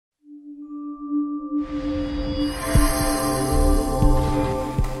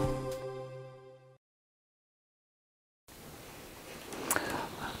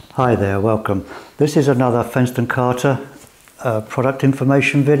Hi there, welcome. This is another Fenston product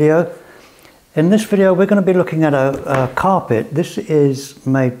information video. In this video we're going to be looking at a carpet. This is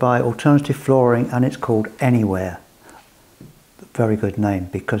made by Alternative Flooring and it's called Anywhere. Very good name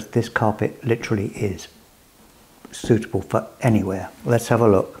because this carpet literally is suitable for anywhere. Let's have a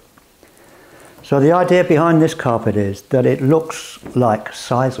look. So the idea behind this carpet is that it looks like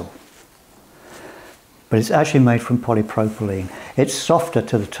sisal, but it's actually made from polypropylene. It's softer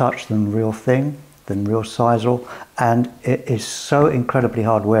to the touch than real sisal, and it is so incredibly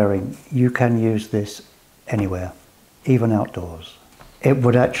hard wearing. You can use this anywhere, even outdoors. It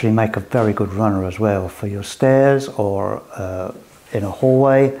would actually make a very good runner as well for your stairs or in a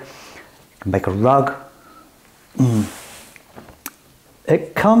hallway. You can make a rug.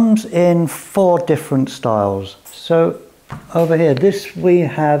 It comes in 4 different styles. So over here, this we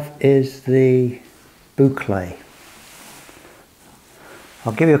have is the boucle.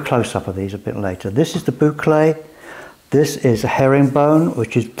 I'll give you a close-up of these a bit later. This is the boucle. This is a herringbone,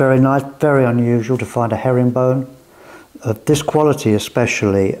 which is very nice, very unusual to find a herringbone of this quality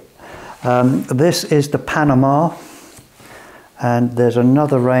especially. This is the Panama, and there's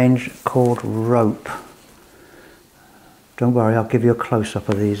another range called rope. Don't worry, I'll give you a close-up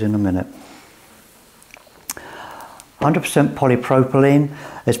of these in a minute. 100% polypropylene.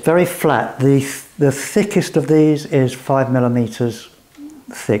 It's very flat. The thickest of these is 5 millimeters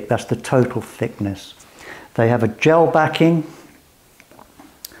thick. That's the total thickness. They have a gel backing.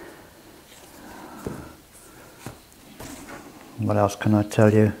 What else can I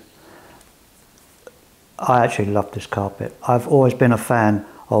tell you? I actually love this carpet. I've always been a fan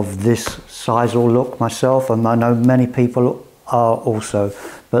of this sisal look myself, and I know many people are also,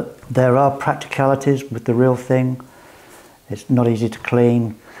 but there are practicalities with the real thing. It's not easy to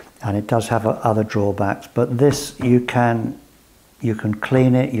clean, and it does have other drawbacks, but this you can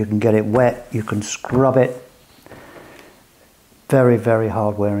clean it, you can get it wet, you can scrub it. Very, very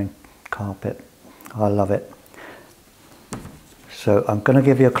hard wearing carpet. I love it. So I'm going to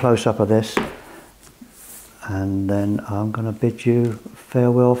give you a close-up of this, and then I'm going to bid you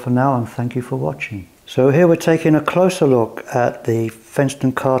farewell for now and thank you for watching. So here we're taking a closer look at the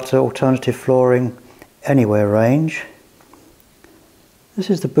Fenston Alternative Flooring Anywhere range. This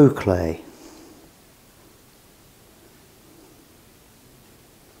is the boucle.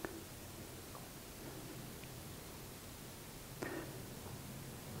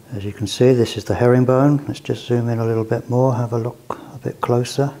 As you can see, this is the herringbone. Let's just zoom in a little bit more, have a look a bit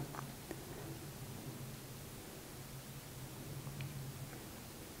closer.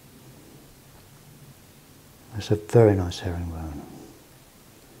 It's a very nice herringbone.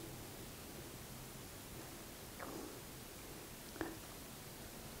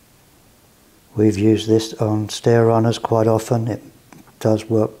 We've used this on stair runners quite often. It does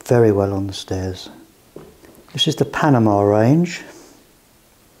work very well on the stairs. This is the Panama range.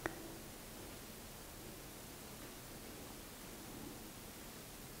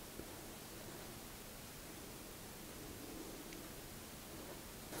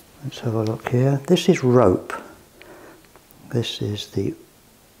 Let's have a look here. This is rope. This is the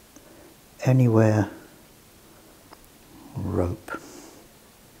Anywhere rope.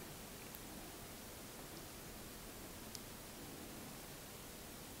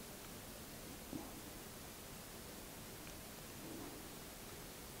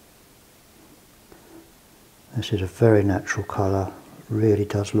 This is a very natural colour. Really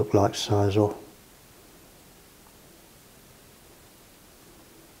does look like sisal.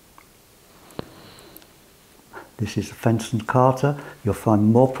 This is the Fenston Carter. You'll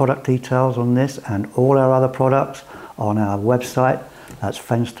find more product details on this and all our other products on our website. That's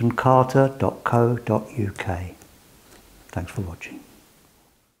fenstoncarter.co.uk. Thanks for watching.